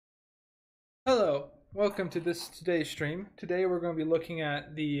Hello, welcome to today's stream. Today we're going to be looking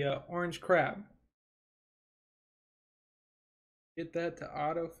at the OrangeCrab. Get that to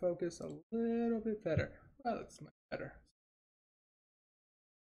autofocus a little bit better. Well, that's much better.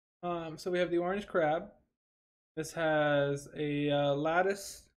 So we have the OrangeCrab. This has a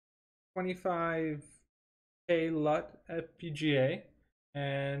lattice 25K LUT FPGA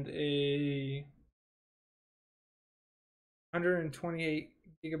and a 128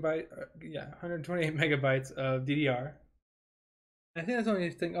 gigabyte, 128 megabytes of DDR. I think that's the only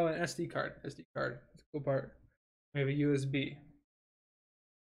thing. Oh, an SD card. SD card. That's a cool part. We have a USB.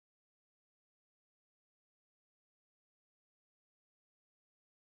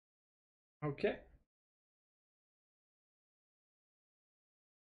 Okay.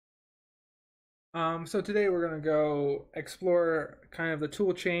 So today we're gonna go explore kind of the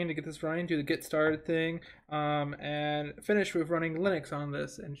tool chain to get this running, do the get started thing, and finish with running Linux on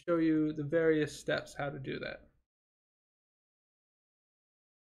this and show you the various steps how to do that.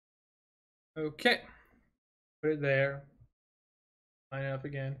 Okay, put it there. Line it up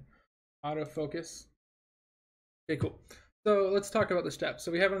again. Autofocus. Okay, cool. So let's talk about the steps.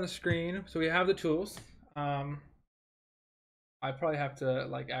 So we have on the screen. So we have the tools. I probably have to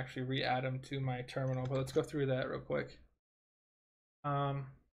like actually re-add them to my terminal, but let's go through that real quick. Go.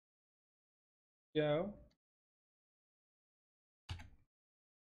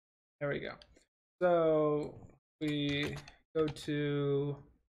 There we go. So we go to,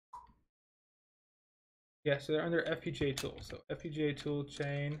 yeah, so they're under FPGA tools. So FPGA tool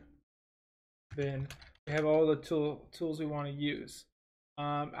chain bin. We have all the tools we want to use.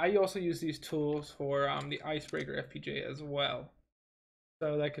 I also use these tools for the Icebreaker FPGA as well.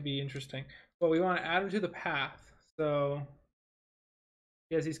 So that could be interesting. But we want to add them to the path. So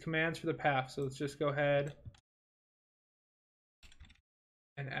he has these commands for the path. So let's just go ahead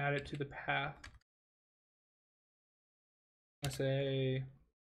and add it to the path. I say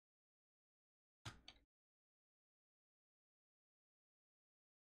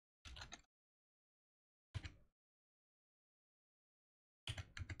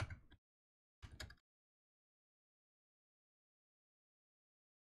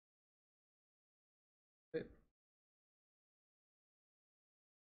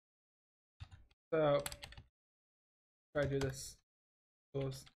so try to do this.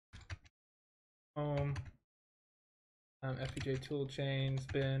 Tools home FPGA tool chains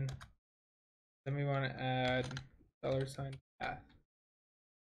bin. Then we want to add $sign path.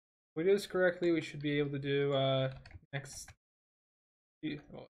 If we do this correctly, we should be able to do next.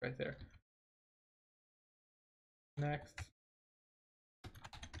 Well, right there. Next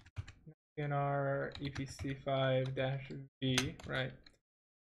in our EPC5-V, right?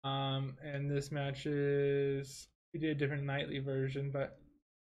 And this matches. We did a different nightly version, but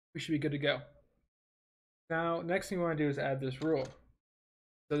we should be good to go. Now, next thing we want to do is add this rule.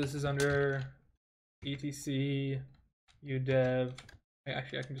 So this is under etc udev.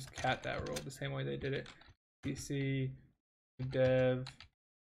 Actually, I can just cat that rule the same way they did it. etc udev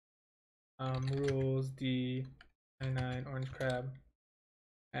rules D99 OrangeCrab,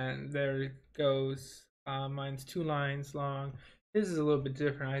 and there it goes. Mine's 2 lines long. His is a little bit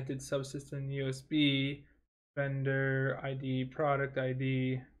different. I did subsystem USB, vendor ID, product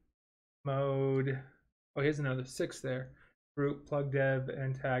ID, mode. Oh, here's another 6 there. Group, plug dev,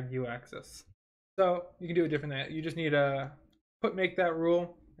 and tag uaccess. So you can do it different than that. You just need to make that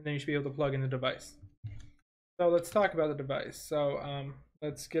rule, and then you should be able to plug in the device. So let's talk about the device. So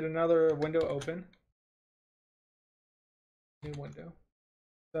let's get another window open. New window.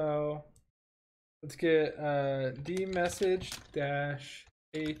 So let's get dmessage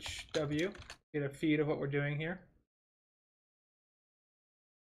 -hw. Get a feed of what we're doing here.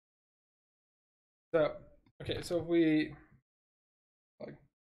 So okay, so if we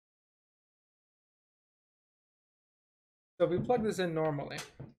plug this in normally,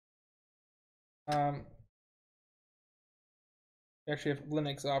 we actually have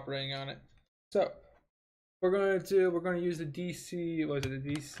Linux operating on it. So we're going to use the DC. What is it?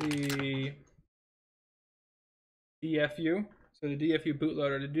 The DC DFU. So the DFU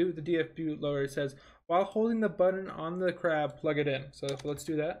bootloader. To do the DFU bootloader, it says while holding the button on the crab, plug it in. So let's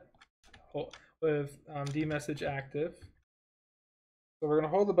do that with dmessage active. So we're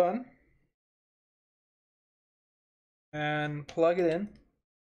going to hold the button and plug it in.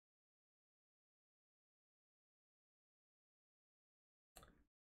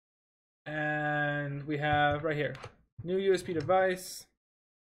 And we have right here, new USB device.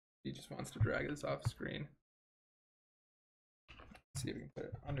 He just wants to drag this off screen. Let's see if we can put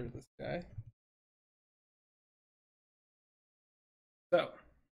it under this guy. So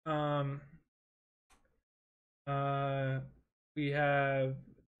We have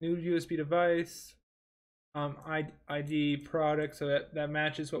new USB device, ID product, so that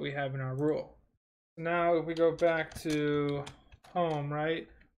matches what we have in our rule. So now if we go back to home, right,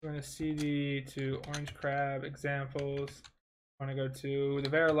 we're going to CD to OrangeCrab examples. We want to go to the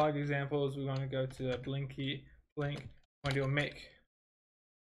Verilog examples. We want to go to blink. We want to do a make.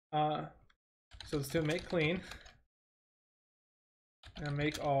 So let's do a make clean and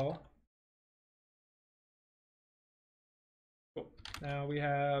make all. Cool. Now we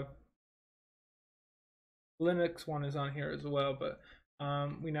have Linux one is on here as well, but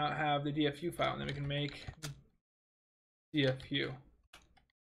we now have the DFU file, and then we can make DFU.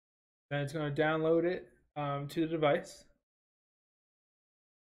 Then it's going to download it to the device.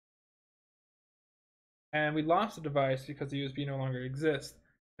 And we lost the device because the USB no longer exists.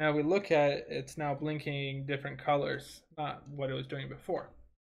 Now we look at it, it's now blinking different colors, not what it was doing before.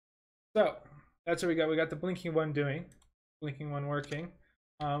 So that's what we got. We got the blinking one working.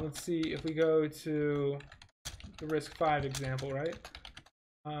 Let's see if we go to the RISC-V example, right?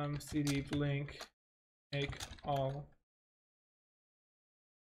 CD blink make all.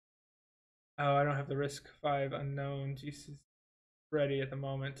 Oh, I don't have the RISC-V unknown GCC ready at the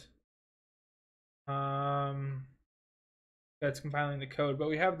moment. That's compiling the code, but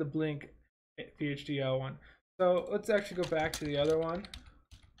we have the blink PHDL one. So let's actually go back to the other one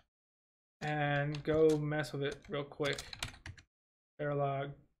and go mess with it real quick.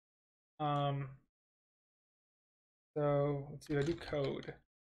 Verilog. So let's see if I do code.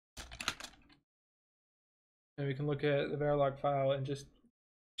 And we can look at the Verilog file and just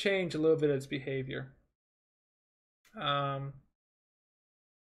change a little bit of its behavior.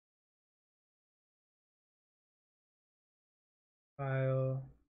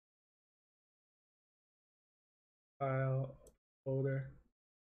 File folder.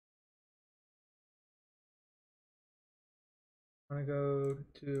 I'm gonna go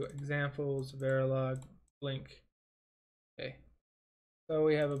to examples, Verilog, blink. Okay. So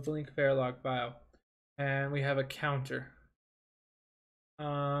we have a blink Verilog file, and we have a counter.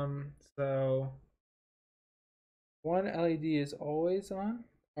 So one LED is always on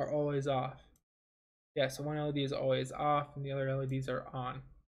or always off. Yeah, so one LED is always off, and the other LEDs are on.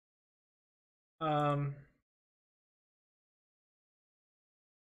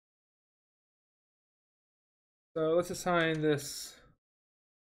 So let's assign this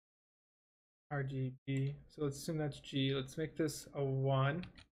RGB. So let's assume that's G. Let's make this a 1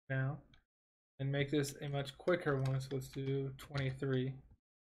 now, and make this a much quicker one. So let's do 23.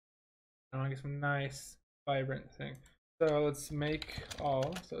 I want to get some nice, vibrant thing. So let's make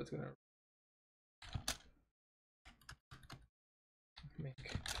all. So it's gonna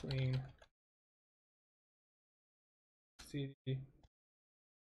make clean CD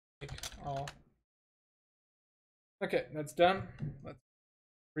make all. Okay, that's done. Let's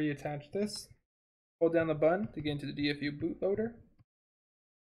reattach this. Hold down the button to get into the DFU bootloader.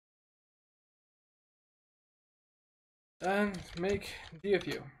 And make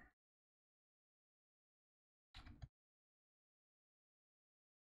DFU.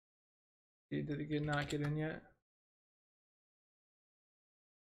 Did it not get in yet?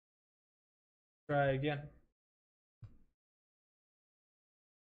 Try again.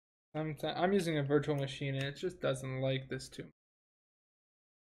 I'm using a virtual machine and it just doesn't like this too much.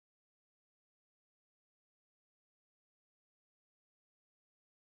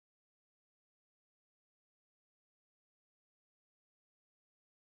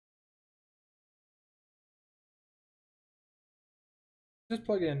 Just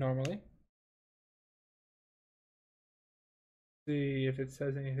plug it in normally. See if it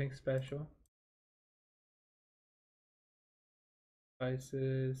says anything special.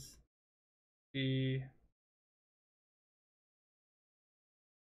 Devices.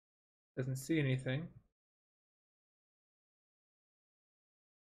 Doesn't see anything.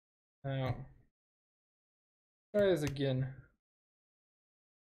 Now, try this again.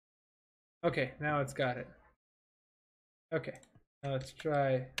 Okay, now it's got it. Okay, now let's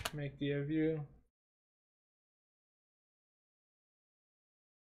try make DFU.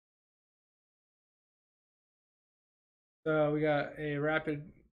 So we got a rapid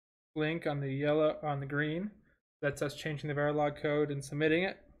blink on the green. That's us changing the Verilog code and submitting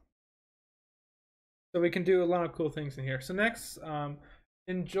it. So we can do a lot of cool things in here. So next,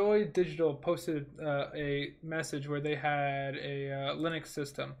 Enjoy Digital posted a message where they had a Linux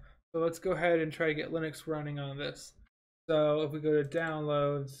system. So let's go ahead and try to get Linux running on this. So if we go to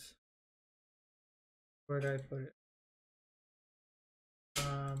downloads, where did I put it?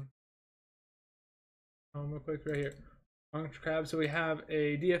 Real quick right here. OrangeCrab. So we have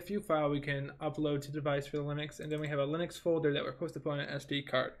a DFU file we can upload to the device for the Linux, and then we have a Linux folder that we're supposed to put on an SD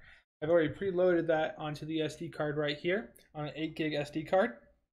card. I've already preloaded that onto the SD card right here on an 8 gig SD card.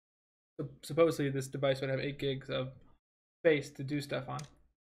 So supposedly this device would have 8 gigs of space to do stuff on.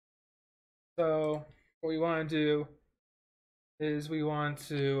 So what we want to do is we want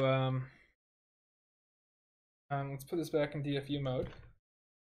to let's put this back in DFU mode.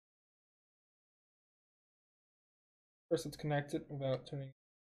 First, let's connect it without turning.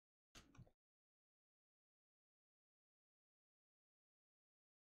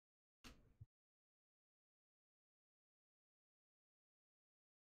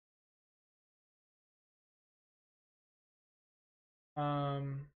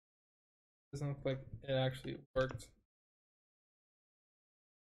 Doesn't look like it actually worked.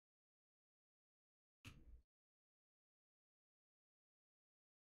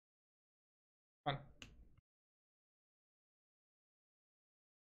 Come on.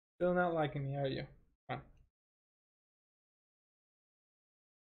 Still not liking me, are you? Come on.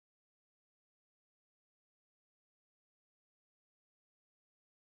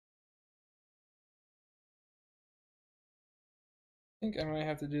 I think I might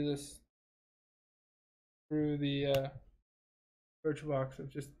have to do this through the VirtualBox of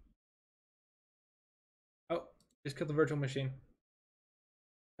just. Oh, just kill the virtual machine.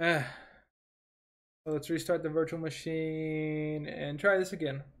 So let's restart the virtual machine and try this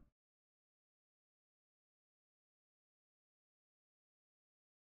again.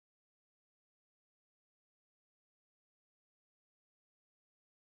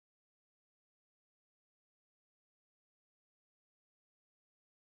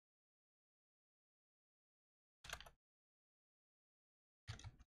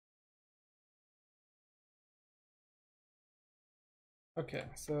 Okay,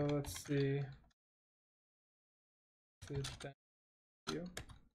 so let's see.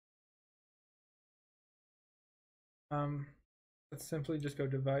 Let's simply just go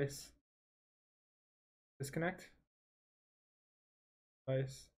device, disconnect,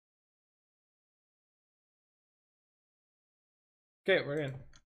 device. Okay, we're in.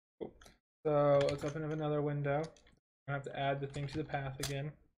 Cool. So let's open up another window. I have to add the thing to the path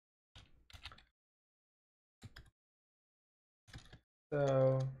again.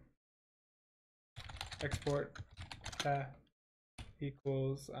 So export path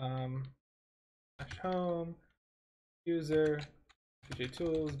equals home user FPGA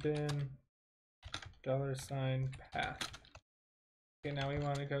tools bin $path. Okay, now we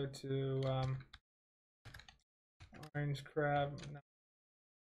want to go to OrangeCrab. No.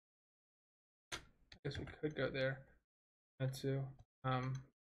 I guess we could go there. To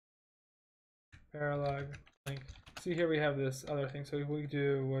paralog link. See here we have this other thing. So what we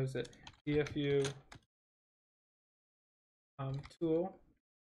do was it DFU tool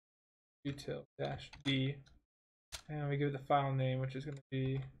util -d, and we give it the file name, which is going to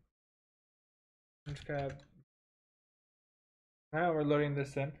be OrangeCrab. Now we're loading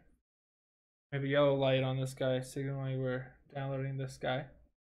this in. Maybe yellow light on this guy signaling we're downloading this guy.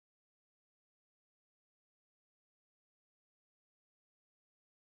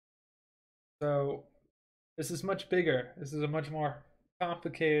 So this is much bigger. This is a much more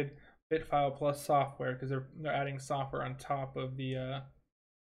complicated bit file plus software because they're adding software on top of the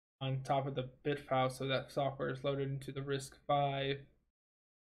bit file, so that software is loaded into the RISC-V,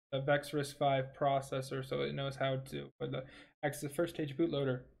 the VEX RISC-V processor, so it knows how to access the first stage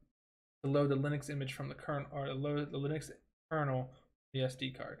bootloader to load the Linux image from the kernel, or to load the Linux kernel the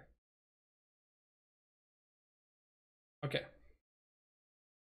SD card. Okay.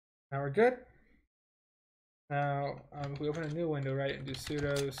 Now we're good. Now, if we open a new window, right, and do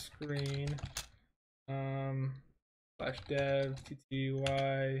sudo screen /dev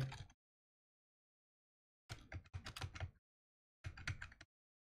tty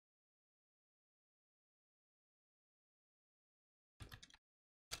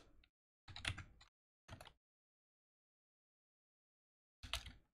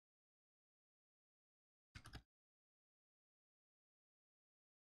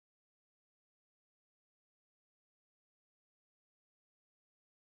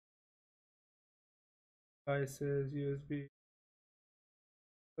devices USB.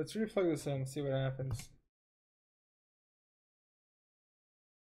 Let's replug this in and see what happens.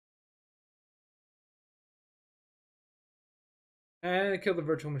 And it killed the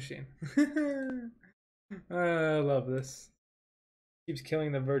virtual machine. I love this. Keeps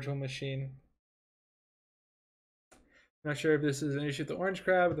killing the virtual machine. I'm not sure if this is an issue with the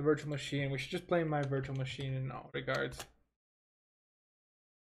OrangeCrab or the virtual machine. We should just blame my virtual machine in all regards.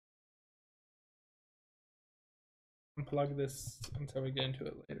 unplug this until we get into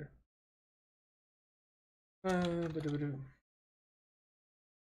it later.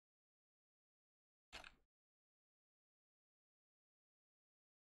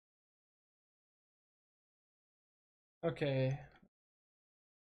 Okay.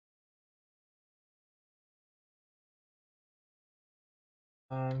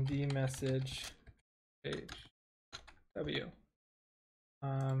 The message page W.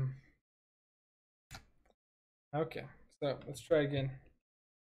 Okay, so let's try again.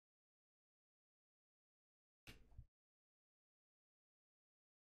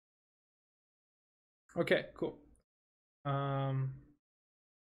 Okay, cool.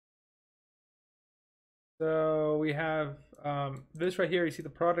 So we have this right here. You see the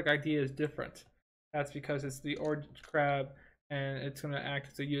product ID is different. That's because it's the OrangeCrab and it's going to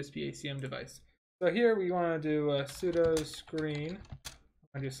act as a USB ACM device. So here we want to do a sudo screen.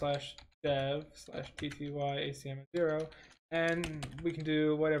 I'm going to do /dev/tty ACM0. And we can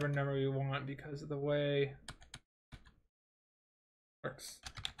do whatever number we want because of the way it works.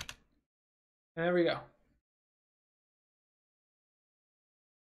 And there we go.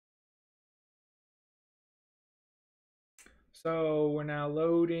 So we're now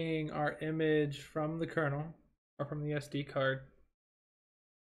loading our image from the kernel or from the SD card.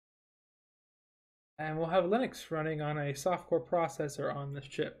 And we'll have Linux running on a softcore processor on this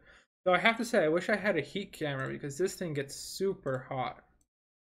chip. So I have to say, I wish I had a heat camera because this thing gets super hot.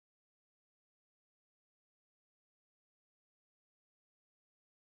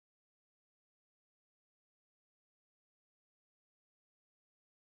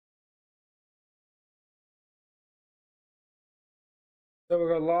 So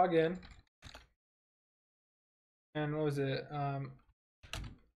we're gonna log in. And what was it?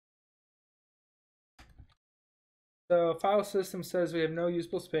 So file system says we have no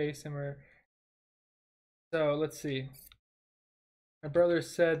usable space and so let's see. My brother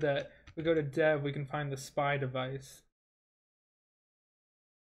said that if we go to dev, we can find the spy device.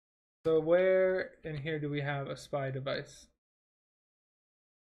 So where in here do we have a spy device?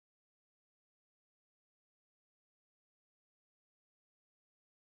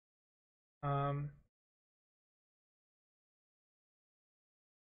 Um,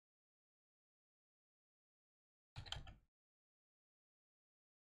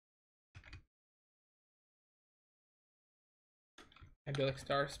 I do like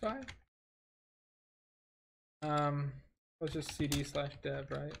star spy. Let's just cd/dev,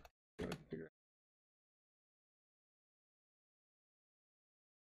 right?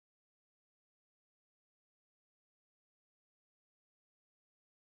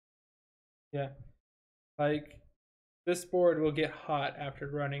 Yeah, like this board will get hot after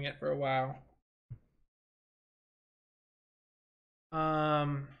running it for a while.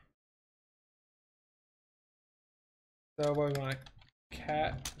 So what do we want?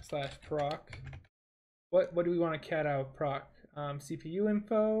 cat/proc. What do we want to cat out of proc? CPU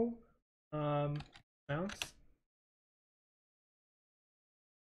info, mounts.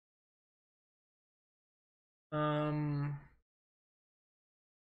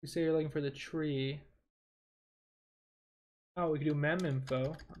 You say you're looking for the tree. Oh, we could do mem info.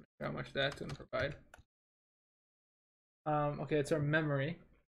 I'm not sure how much that's gonna provide. Okay, it's our memory.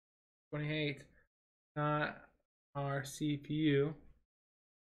 28, not our CPU.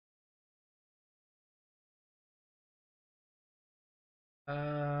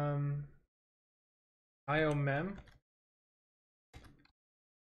 IO mem.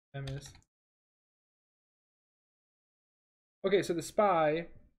 Mem is. Okay, so the spy.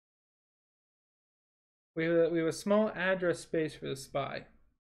 We have a small address space for the spy.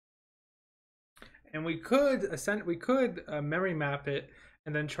 And we could memory map it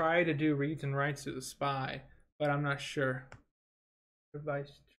and then try to do reads and writes to the spy, but I'm not sure.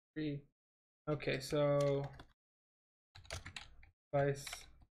 Device tree. Okay, so device.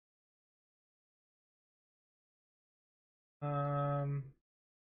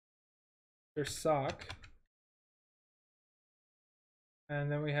 There's sock, and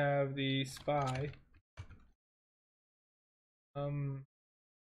then we have the spy.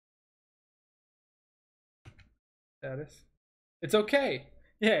 Status. It's okay.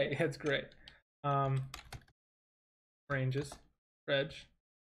 Yay, that's great. Ranges. Reg.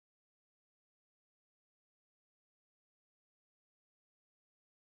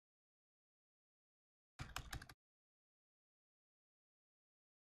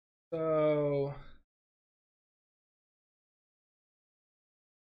 So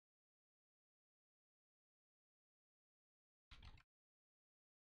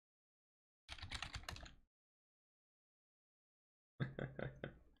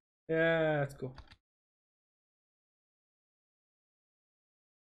yeah, that's cool.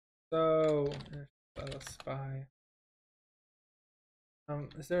 So, spy.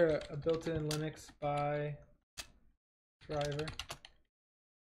 Is there a built-in Linux spy driver?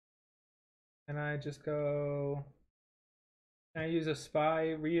 Can I just go? Can I use a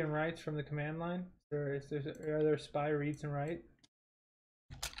spy read and writes from the command line? Are there spy reads and write?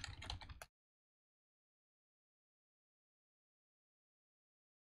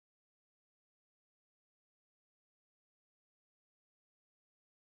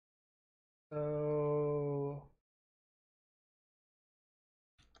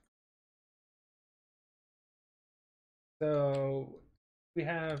 So we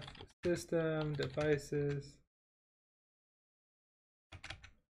have system devices.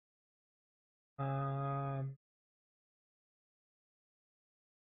 Um,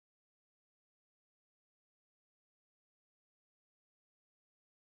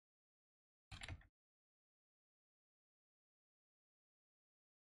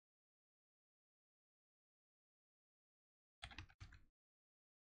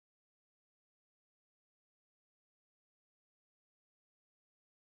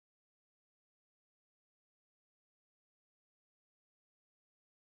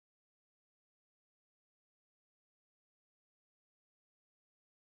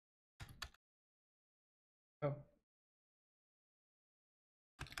 oh,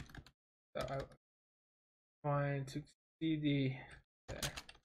 so I want to cd there.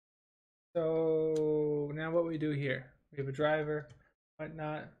 So now what we do here? We have a driver,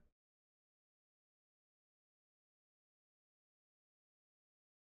 whatnot.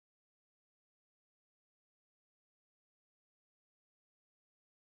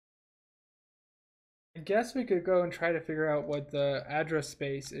 I guess we could go and try to figure out what the address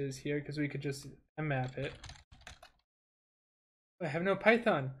space is here because we could just mmap it. I have no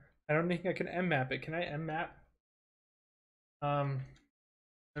Python. I don't think I can mmap it. Can I mmap?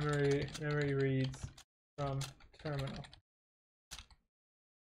 Memory reads from terminal.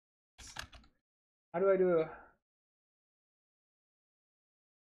 How do I do it?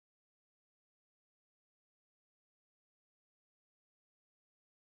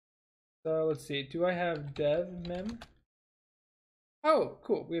 So let's see. Do I have dev mem? Oh,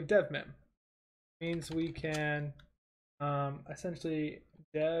 cool. We have dev mem. Means we can essentially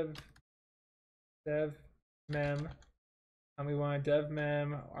dev mem. And we want dev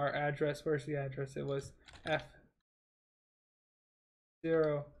mem our address. Where's the address? It was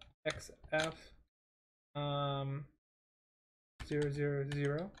F0xf 000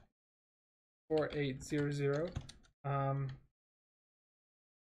 4800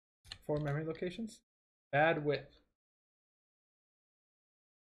 4 memory locations. Bad width.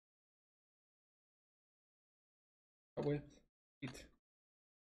 Width 8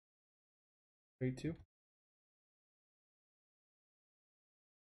 32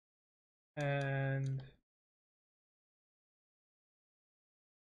 and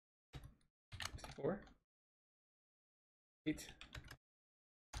 4 8.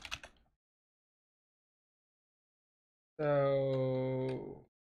 So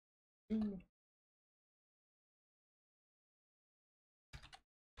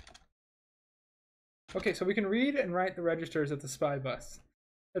okay, so we can read and write the registers at the SPI bus.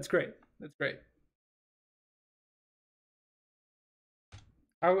 That's great. That's great.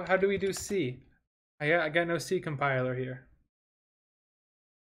 How do we do C? I got no C compiler here.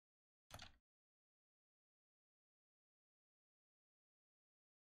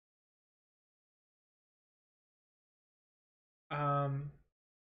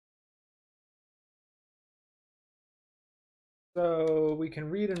 So we can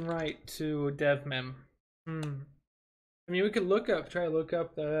read and write to devmem. I mean, we could try to look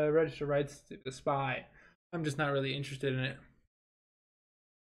up the register writes to the SPI. I'm just not really interested in it.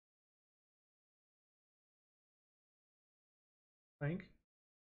 I think.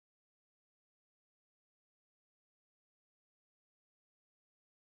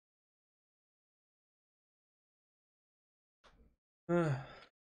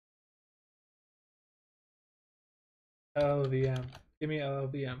 LLVM. Give me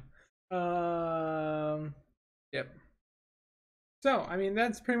LLVM. Yep. So, I mean,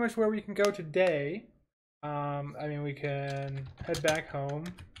 that's pretty much where we can go today. I mean, we can head back home.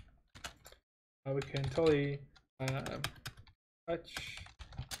 We can totally touch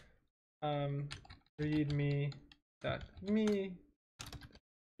readme.me.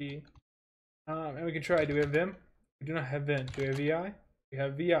 And we can try. Do we have Vim? We do not have Vim. Do we have VI? We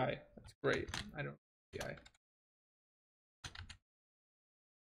have VI. That's great. I don't have VI.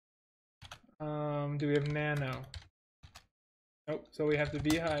 Do we have Nano? Nope. So we have the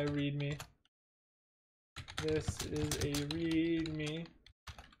VI readme. This is a readme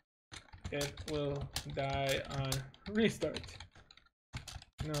it will die on restart.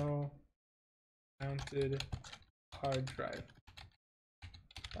 No mounted hard drive. ...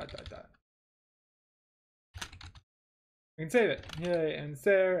 We can save it. Yay, and it's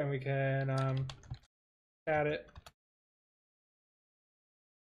there, and we can add it.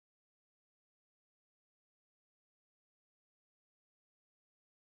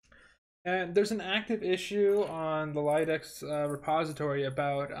 And there's an active issue on the LiteX repository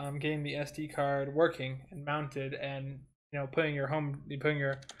about getting the SD card working and mounted, and putting your home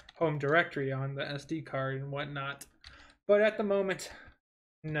directory on the SD card and whatnot. But at the moment,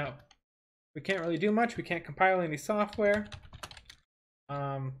 no, we can't really do much. We can't compile any software.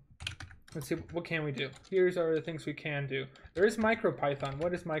 Let's see, what can we do? Here's are the things we can do. There is MicroPython.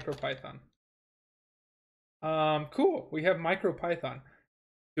 What is MicroPython? Cool. We have MicroPython.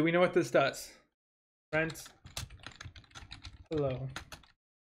 Do we know what this does? Friends? Hello.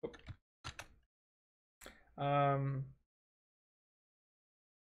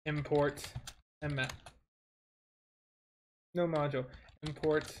 Import mmap. No module.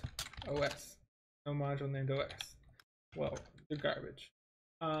 Import OS. No module named OS. Well, you're garbage.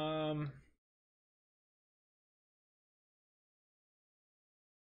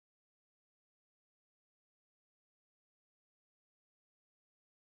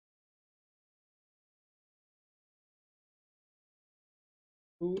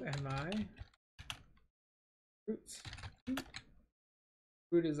 Who am I? Roots.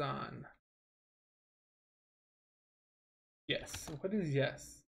 Root is on. Yes. What is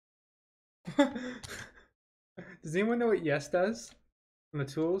yes? Does anyone know what yes does on the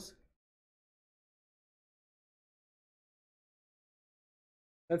tools?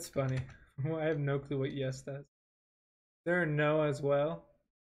 That's funny. Well, I have no clue what yes does. There are no as well.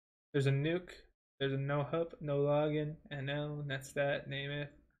 There's a nuke. There's a no hup, no login, and no, that's that. Name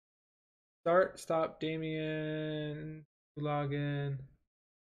it. Start, stop, Damien, login.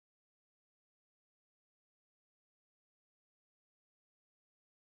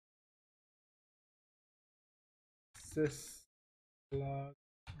 Sys log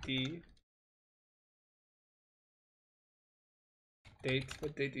d. Date.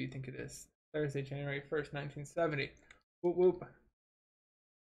 What date do you think it is? Thursday, January 1st, 1970. Whoop whoop.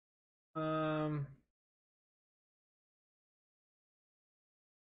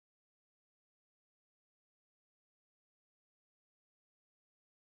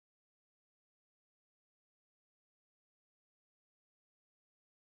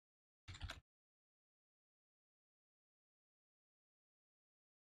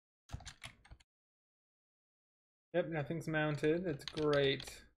 Yep, nothing's mounted. It's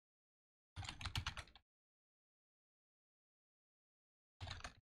great.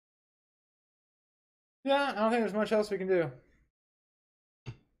 Yeah, I don't think there's much else we can do.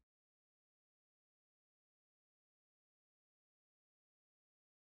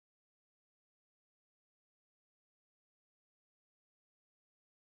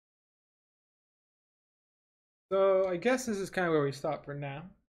 So I guess this is kind of where we stop for now.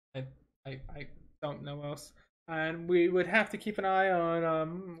 I don't know else. And we would have to keep an eye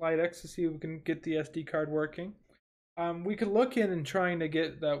on LiteX to see if we can get the SD card working. We could look in and trying to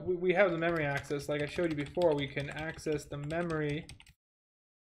get the, we have the memory access, like I showed you before. We can access the memory.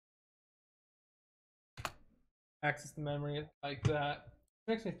 Access the memory like that.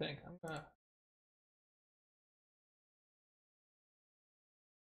 Makes me think. I'm gonna.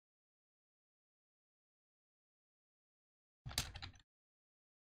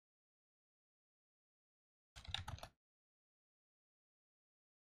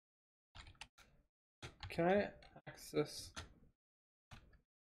 Can I access?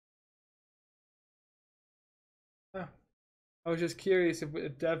 Oh, I was just curious if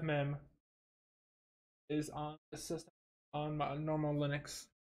devmem is on the system on my normal Linux.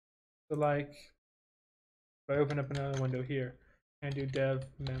 So like, if I open up another window here and do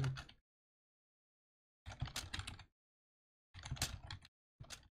devmem.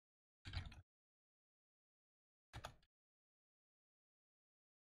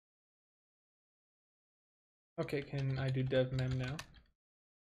 Okay, can I do devmem now?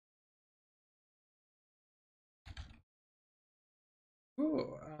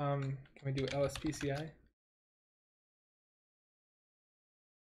 Ooh, can we do lspci?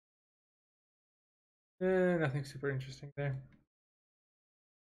 Nothing super interesting there.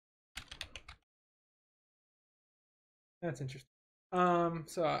 That's interesting.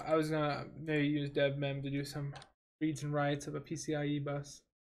 So I was gonna maybe use devmem to do some reads and writes of a PCIe bus.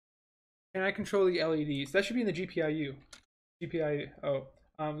 Can I control the LEDs? That should be in the GPIO. GPIO.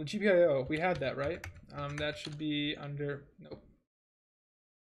 The GPIO, we had that, right? That should be under, nope.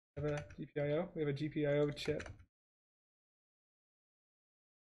 have a GPIO. We have a GPIO chip.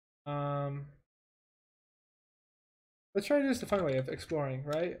 Let's try to do this the fun way of exploring,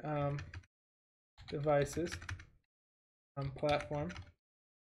 right? Devices, platform,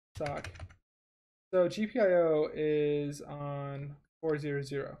 stock. So GPIO is on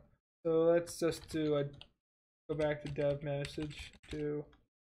 400. So let's just do go back to dev message, do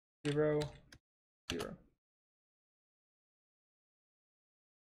 0, 0.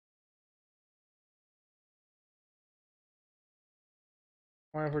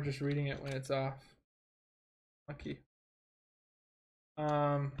 Or if we're just reading it when it's off. Lucky.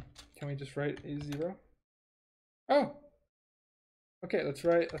 Can we just write a 0? Oh! Okay, let's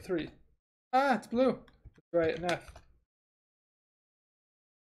write a 3. Ah, it's blue. Let's write an F.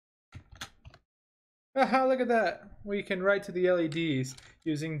 Aha, look at that. We can write to the LEDs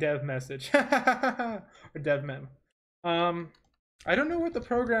using dev message. Or dev mem. I don't know what the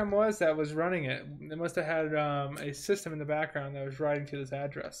program was that was running it. It must have had a system in the background that was writing to this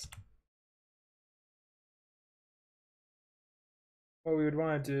address. What we would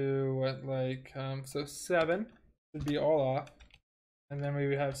want to do, so 7 would be all off. And then we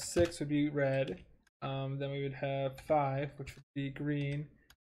would have 6 would be red. Then we would have 5, which would be green.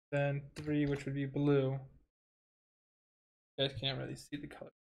 Then 3, which would be blue. You guys can't really see the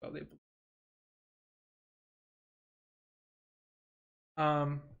color. Well, they blue.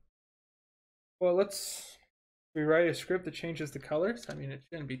 Well, let's rewrite a script that changes the colors. I mean, it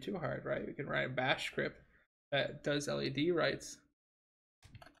shouldn't be too hard, right? We can write a bash script that does LED writes.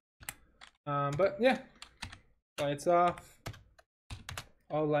 But yeah, lights off,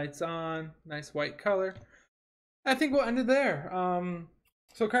 all lights on, nice white color. I think we'll end it there.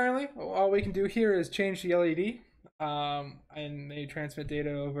 So currently, all we can do here is change the LED, and they transmit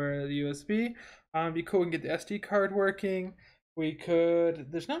data over the USB. It'd be cool and get the SD card working. We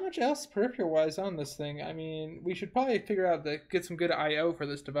could. There's not much else peripheral-wise on this thing. I mean, we should probably figure out get some good I/O for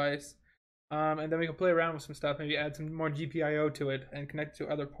this device, and then we can play around with some stuff. Maybe add some more GPIO to it and connect it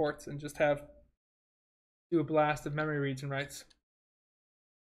to other ports, and just do a blast of memory reads and writes.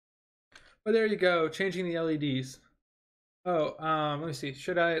 But there you go, changing the LEDs. Oh, let me see.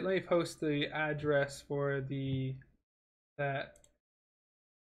 Let me post the address for the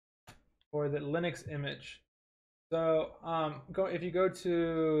Linux image. So, if you go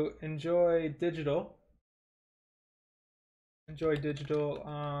to Enjoy Digital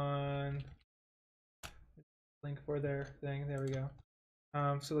on link for their thing. There we go.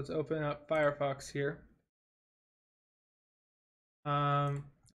 So let's open up Firefox here. A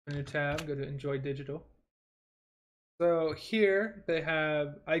new tab. Go to Enjoy Digital. So here they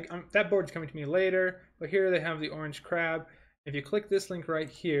have, that board's coming to me later, but here they have the OrangeCrab. If you click this link right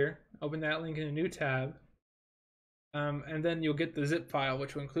here, open that link in a new tab, and then you'll get the zip file,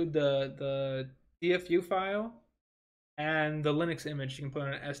 which will include the DFU file and the Linux image you can put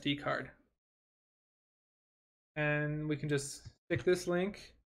on an SD card. And we can just stick this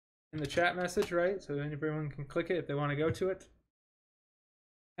link in the chat message, right? So everyone can click it if they want to go to it.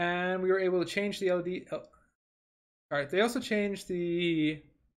 And we were able to change the LED. All right, they also changed the,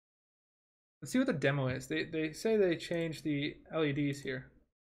 let's see what the demo is. They say they changed the LEDs here.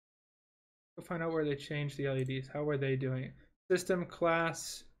 We'll find out where they changed the LEDs. How were they doing it? System,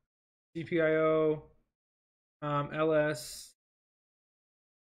 class, GPIO, LS,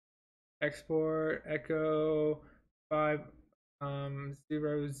 export, echo,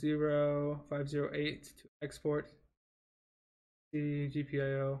 508 to export the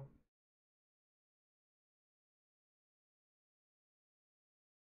GPIO.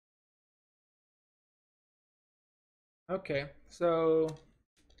 Okay, so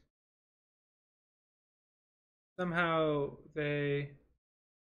somehow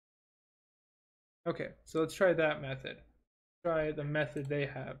okay, so let's try that method. Try the method they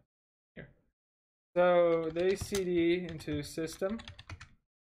have here. So they CD into system,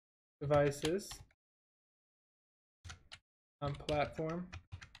 devices, platform,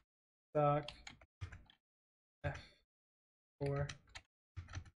 stock, F4,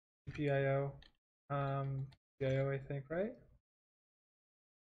 GPIO, GPIO I think, right?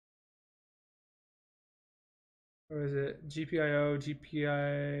 Or is it GPIO,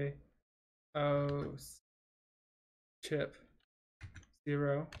 GPIO chip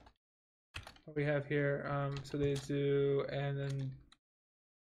 0? What we have here, so they do, and then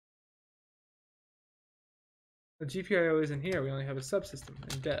the GPIO isn't here. We only have a subsystem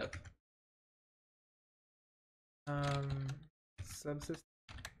in dev. Subsystem.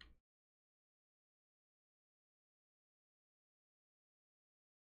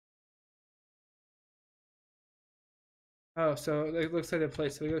 Oh, so it looks like a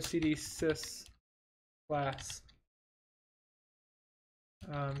place. So we go cd sys class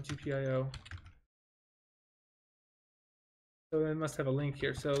GPIO. So it must have a link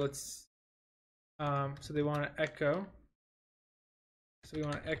here. So let's so they want to echo. So we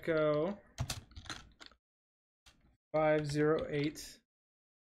want to echo 508.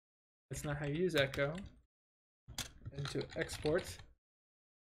 That's not how you use echo. Into export.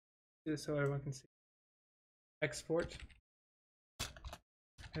 Just so everyone can see. Export.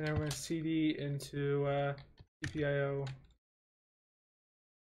 And then we're going to cd into GPIO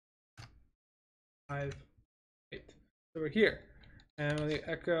 5, 8. So we're here. And when we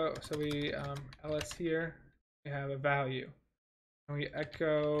echo, so we ls here, we have a value. And we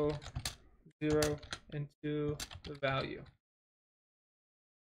echo 0 into the value.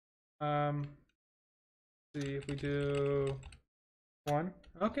 See if we do 1.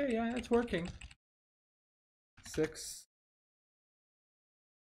 Okay, yeah, it's working. 6.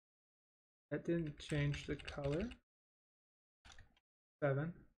 That didn't change the color.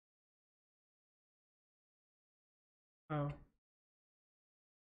 7. Oh.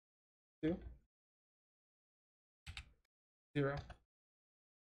 2. 0.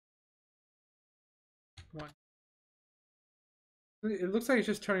 1. It looks like it's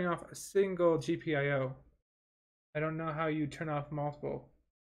just turning off a single GPIO. I don't know how you turn off multiple.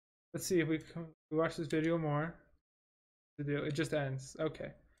 Let's see if we watch this video more. It just ends.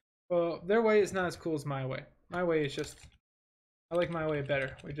 Okay. Well, their way is not as cool as my way. My way is just, I like my way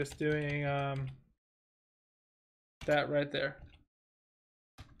better. We're just doing that right there.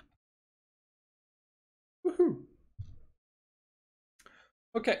 Woohoo!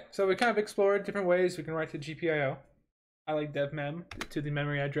 Okay, so we kind of explored different ways we can write to GPIO. I like devmem to the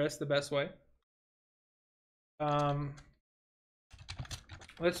memory address the best way.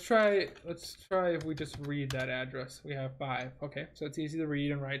 Let's try if we just read that address. We have 5. Okay, so it's easy to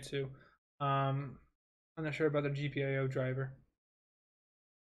read and write to. I'm not sure about the GPIO driver.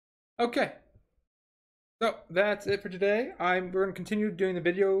 Okay, so that's it for today. We're going to continue doing the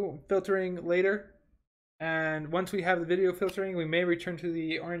video filtering later. And once we have the video filtering, we may return to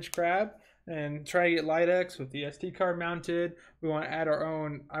the OrangeCrab and try to get LiDX with the SD card mounted. We want to add our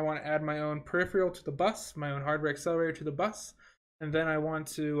own, I want to add my own peripheral to the bus, my own hardware accelerator to the bus. And then I want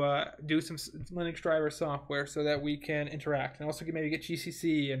to do some Linux driver software so that we can interact. And also maybe get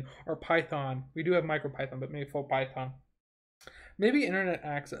GCC and or Python. We do have MicroPython, but maybe full Python. Maybe internet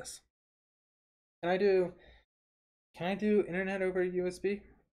access. Can I do internet over USB?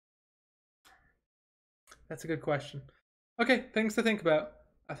 That's a good question. Okay, things to think about.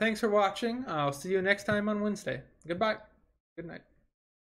 Thanks for watching. I'll see you next time on Wednesday. Goodbye. Good night.